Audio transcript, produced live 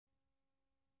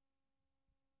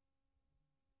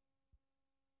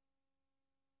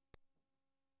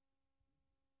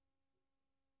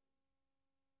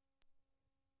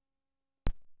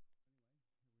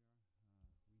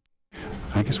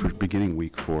I guess we're beginning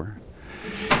week 4.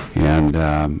 And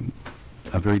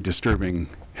a very disturbing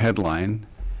headline.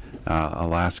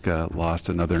 Alaska lost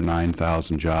another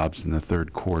 9,000 jobs in the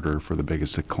third quarter for the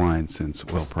biggest decline since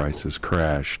oil prices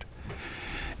crashed.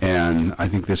 And I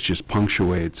think this just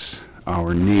punctuates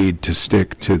our need to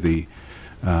stick to the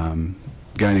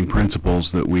guiding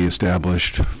principles that we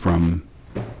established from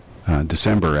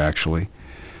December, actually,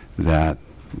 that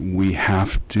we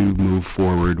have to move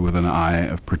forward with an eye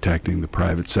of protecting the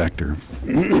private sector.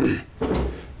 I'm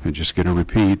just going to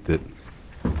repeat that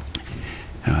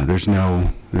there's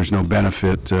no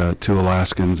benefit to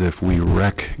Alaskans if we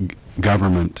wreck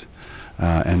government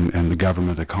and the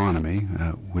government economy,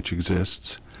 which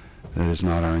exists. That is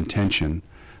not our intention,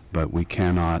 but we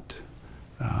cannot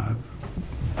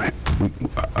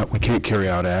we can't carry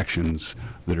out actions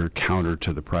that are counter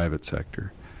to the private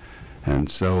sector. And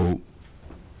so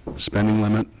spending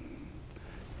limit,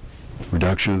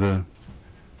 reduction of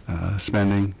the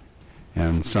spending,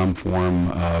 and some form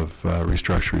of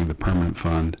restructuring the permanent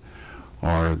fund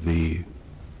are the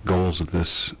goals of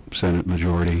this Senate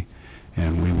majority,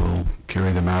 and we will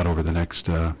carry them out over the next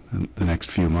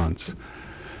few months.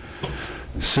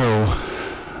 So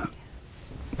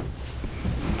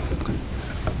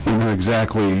we're not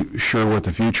exactly sure what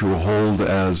the future will hold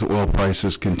as oil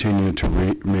prices continue to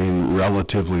remain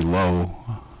relatively low.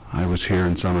 I was here,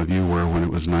 and some of you were, when it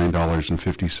was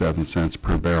 $9.57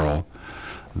 per barrel.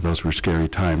 Those were scary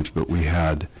times, but we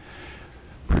had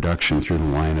production through the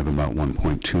line of about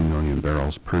 1.2 million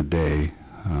barrels per day,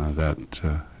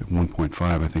 1.5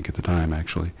 I think at the time,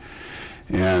 actually.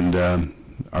 And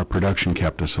our production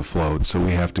kept us afloat, so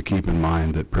we have to keep in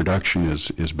mind that production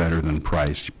is better than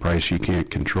price. Price you can't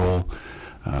control,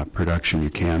 production you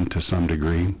can to some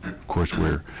degree. Of course,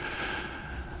 we're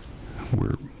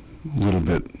a little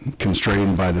bit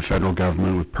constrained by the federal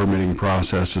government with permitting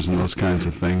processes and those kinds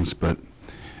of things, but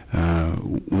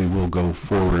we will go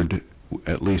forward,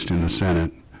 at least in the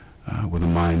Senate, with a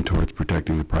mind towards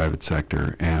protecting the private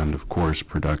sector, and of course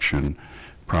production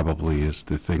probably is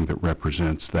the thing that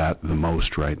represents that the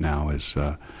most right now, is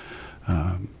oil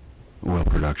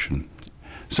production.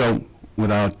 So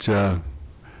without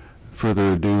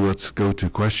further ado, let's go to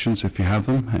questions if you have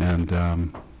them. And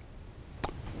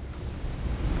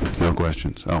no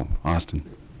questions. Oh, Austin.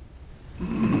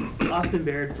 Austin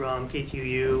Baird from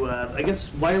KTUU. I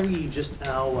guess, why are we just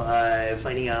now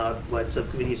finding out what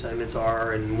subcommittee assignments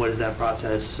are, and what is that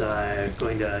process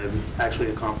going to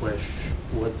actually accomplish?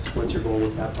 What's your goal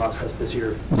with that process this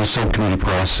year? The subcommittee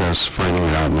process, finding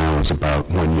it out now, is about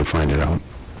when you find it out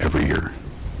every year,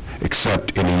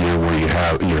 except in a year where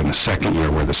you're in the second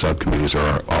year where the subcommittees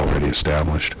are already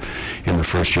established. In the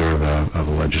first year of a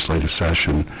legislative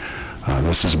session,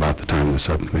 this is about the time the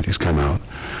subcommittees come out.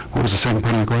 What was the second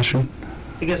part of your question?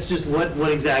 I guess just what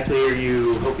exactly are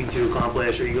you hoping to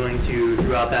accomplish? Are you going to,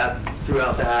 throughout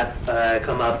that,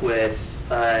 come up with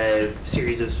a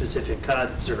series of specific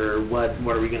cuts, or what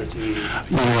are we going to see? You know,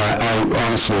 I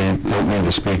honestly don't mean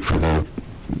to speak for the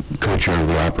co-chair of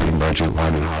the operating budget,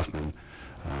 Lyman Hoffman.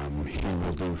 He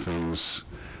will do things,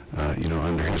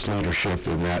 under his leadership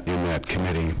in that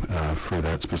committee for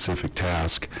that specific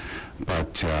task.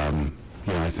 But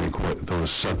I think what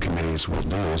those subcommittees will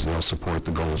do is they'll support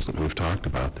the goals that we've talked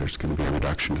about. There's going to be a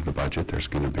reduction to the budget. There's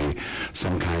going to be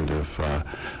some kind of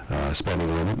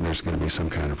spending limit, and there's going to be some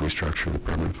kind of restructure of the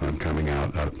permanent fund coming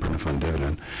out, permanent fund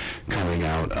dividend coming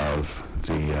out of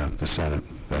the Senate.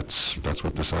 That's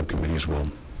what the subcommittees will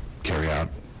carry out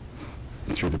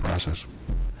through the process.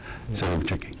 Senator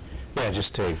Chicky. Yeah,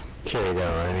 just to carry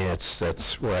that on. I mean,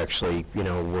 that's we're actually,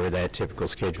 where that typical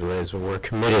schedule is. But we're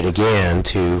committed again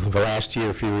to the last year.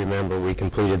 If you remember, we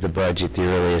completed the budget, the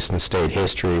earliest in state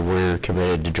history. We're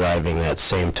committed to driving that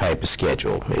same type of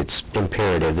schedule. It's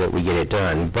imperative that we get it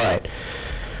done. But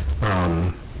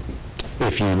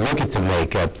if you look at the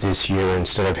makeup this year,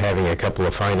 instead of having a couple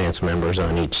of finance members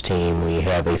on each team, we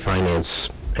have a finance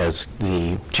as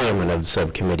the chairman of the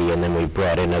subcommittee, and then we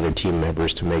brought in other team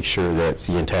members to make sure that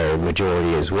the entire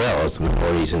majority, as well as the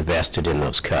minority, is invested in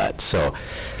those cuts. So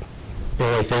the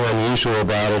only thing unusual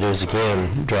about it is,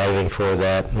 again, driving for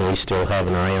that. We still have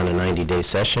an eye on a 90-day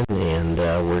session, and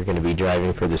we're going to be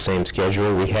driving for the same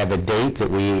schedule. We have a date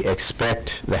that we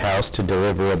expect the House to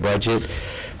deliver a budget.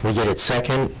 We get it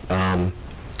second.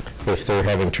 If they're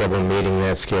having trouble meeting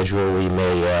that schedule, we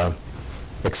may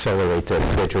accelerate the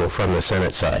schedule from the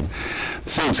Senate side. The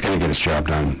Senate's going to get its job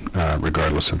done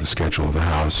regardless of the schedule of the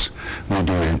House. We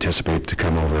do anticipate to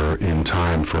come over in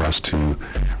time for us to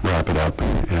wrap it up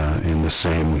in the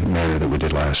same manner that we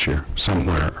did last year,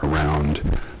 somewhere around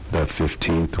the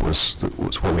 15th was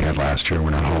what we had last year.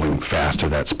 We're not holding fast to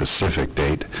that specific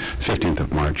date, 15th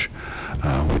of March,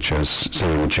 which, as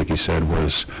Senator Maczicki said,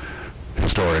 was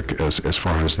historic as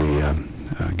far as the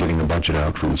getting the budget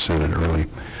out from the Senate early.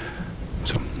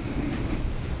 So.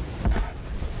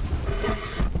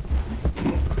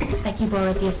 Becky Boer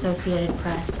with the Associated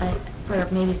Press. For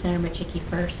maybe Senator Maczicki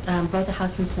first, both the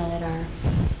House and Senate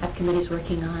have committees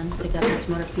working on the governor's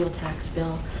motor fuel tax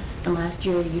bill. And last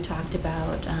year you talked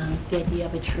about the idea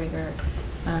of a trigger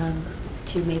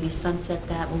to maybe sunset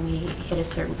that when we hit a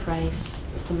certain price,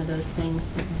 some of those things.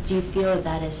 Do you feel that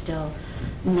that is still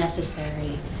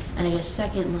necessary? And I guess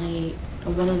secondly,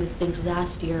 one of the things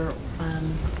last year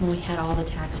when we had all the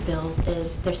tax bills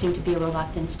is there seemed to be a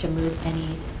reluctance to move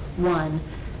any one,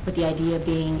 with the idea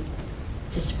being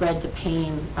to spread the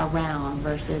pain around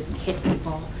versus hit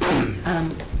people.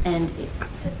 And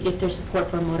if there's support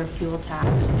for a motor fuel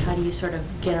tax, how do you sort of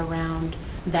get around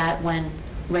that when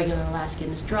regular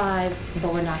Alaskans drive,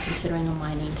 but we're not considering a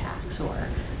mining tax or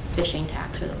fishing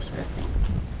tax or those sort of things?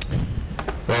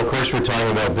 Well, of course, we're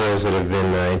talking about bills that have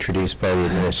been introduced by the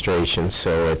administration,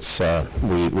 so it's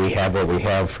we have what we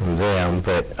have from them,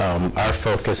 but our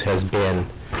focus has been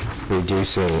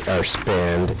reducing our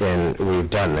spend, and we've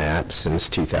done that since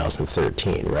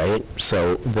 2013, right?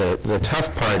 So the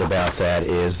tough part about that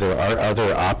is there are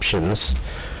other options.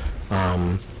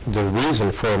 The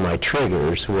reason for my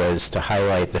triggers was to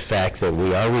highlight the fact that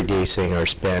we are reducing our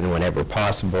spend whenever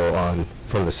possible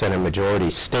from the Senate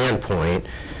majority's standpoint.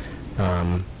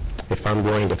 If I'm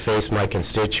going to face my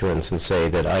constituents and say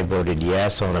that I voted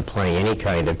yes on applying any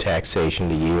kind of taxation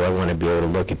to you, I want to be able to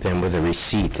look at them with a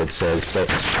receipt that says, but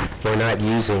we're not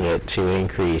using it to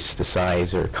increase the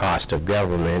size or cost of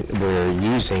government. We're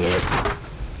using it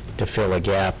to fill a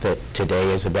gap that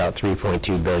today is about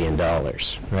 $3.2 billion,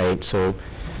 right? So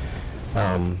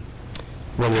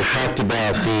when you talked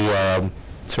about the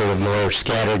sort of more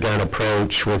scattergun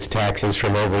approach with taxes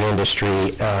from over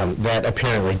industry, that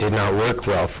apparently did not work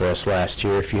well for us last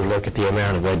year. If you look at the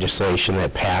amount of legislation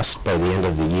that passed by the end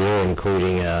of the year,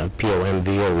 including a POMV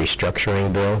or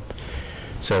restructuring bill.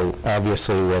 So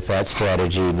obviously with that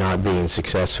strategy not being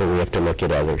successful, we have to look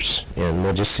at others. And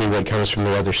we'll just see what comes from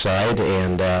the other side.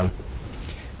 And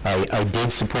I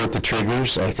did support the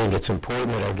triggers. I think it's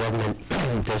important that our government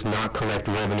does not collect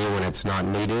revenue when it's not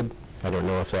needed. I don't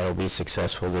know if that'll be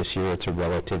successful this year. It's a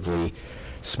relatively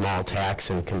small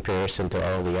tax in comparison to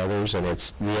all the others, and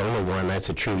it's the only one that's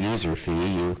a true user fee.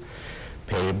 You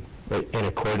pay in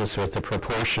accordance with the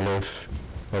proportion of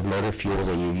motor fuel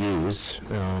that you use,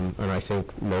 and I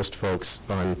think most folks,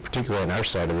 particularly on our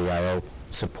side of the aisle,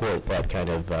 support that kind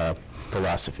of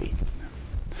philosophy.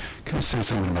 Can I say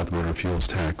something about the motor fuels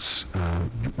tax?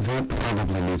 There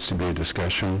probably needs to be a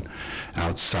discussion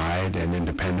outside and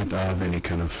independent of any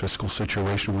kind of fiscal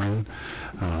situation we're in.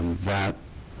 That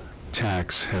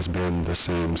tax has been the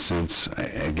same since,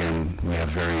 again, we have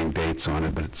varying dates on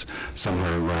it, but it's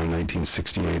somewhere around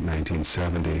 1968,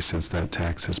 1970 since that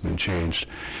tax has been changed.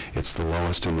 It's the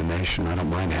lowest in the nation. I don't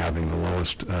mind having the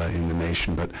lowest in the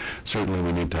nation, but certainly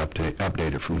we need to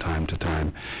update it from time to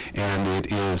time. And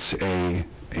it is a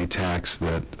tax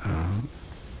that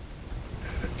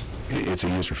it's a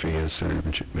user fee, as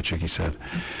Senator Maczicki said.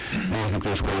 And I think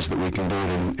there's ways that we can do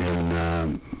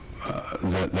it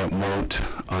that won't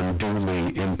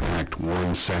unduly impact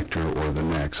one sector or the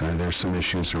next. There's some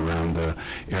issues around the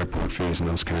airport fees and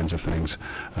those kinds of things.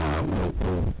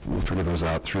 We'll figure those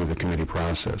out through the committee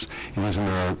process. It isn't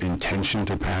our intention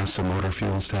to pass a motor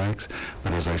fuels tax,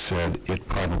 but as I said, it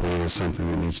probably is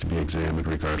something that needs to be examined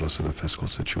regardless of the fiscal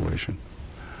situation.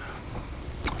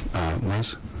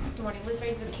 Liz? Good morning, Liz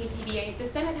Raines with KTVA. The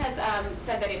Senate has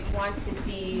said that it wants to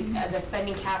see the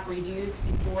spending cap reduced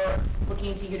before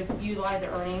looking to utilize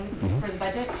the earnings for the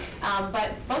budget.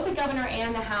 But both the governor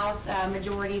and the House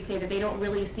majority say that they don't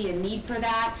really see a need for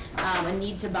that, a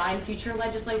need to bind future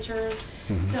legislatures.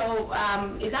 So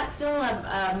is that still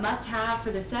a must-have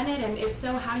for the Senate? And if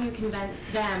so, how do you convince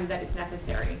them that it's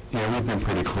necessary? Yeah, we've been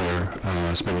pretty clear.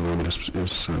 Spending limit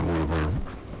is one of our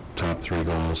top 3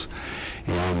 goals.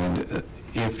 And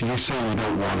if you're saying you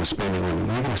don't want a spending limit,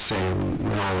 I'm going to say,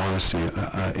 in all honesty,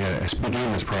 I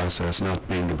began this process not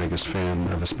being the biggest fan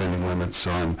of a spending limit,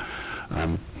 so I'm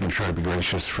going to try to be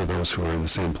gracious for those who are in the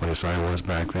same place I was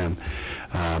back then.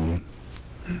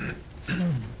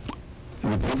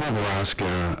 The people of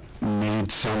Alaska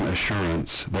need some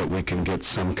assurance that we can get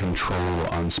some control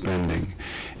on spending.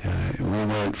 We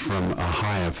went from a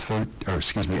high of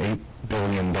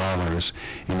billion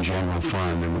in general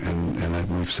fund,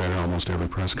 and we've said it almost every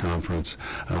press conference.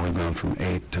 We've gone from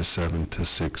 8 to 7 to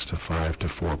 6 to 5 to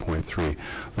 4.3.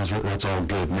 That's all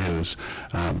good news.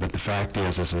 But the fact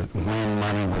is that when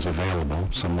money was available,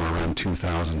 somewhere around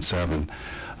 2007,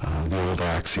 the old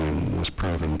axiom was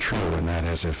proven true, and that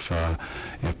is if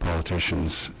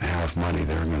politicians have money,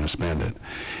 they're going to spend it.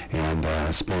 And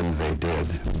spend they did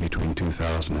between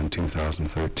 2000 and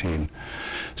 2013.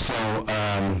 So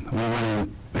we want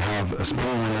to have a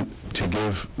spending limit to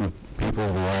give people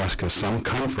who ask us some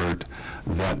comfort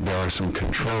that there are some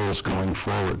controls going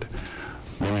forward.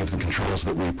 Many of the controls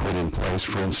that we put in place,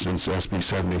 for instance, SB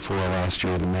 74 last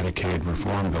year, the Medicaid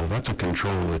reform bill, that's a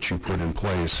control that you put in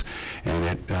place, and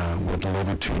it will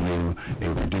deliver to you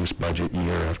a reduced budget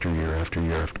year after year after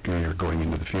year after year going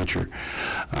into the future.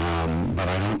 But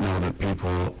I don't know that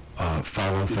people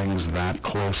follow things that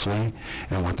closely,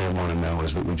 and what they want to know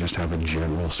is that we just have a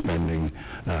general spending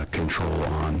control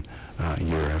on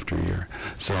year after year.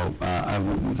 So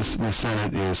the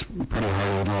Senate is pretty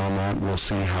hard over on that. We'll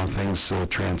see how things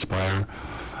transpire.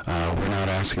 We're not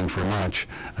asking for much.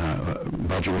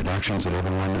 Budget reductions, that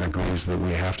everyone agrees that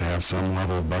we have to have some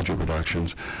level of budget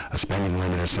reductions. A spending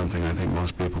limit is something I think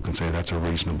most people can say that's a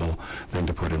reasonable thing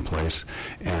to put in place.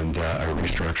 And a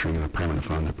restructuring of the permanent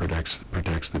fund that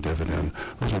protects the dividend.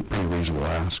 Those are pretty reasonable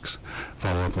asks.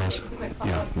 Follow up, Liz? Just a quick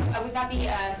follow-up. So, would that be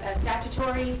a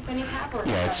statutory spending cap? Or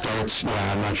yeah, it starts,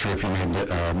 I'm not sure if you made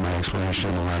my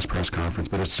explanation in the last press conference,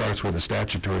 but it starts with a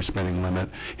statutory spending limit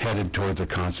headed towards a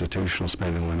constitutional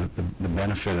spending limit. The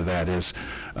benefit of that is,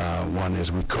 one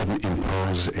is we couldn't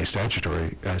impose a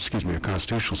a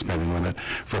constitutional spending limit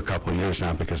for a couple of years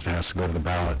now because it has to go to the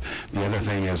ballot. The other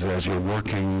thing is that as you're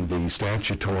working the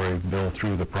statutory bill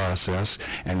through the process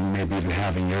and maybe even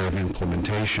having a year of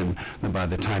implementation, that by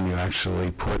the time you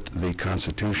actually put the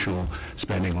constitutional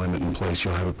spending limit in place,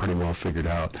 you'll have it pretty well figured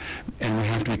out. And we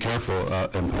have to be careful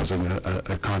imposing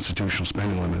a constitutional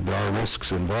spending limit. There are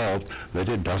risks involved that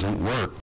it doesn't work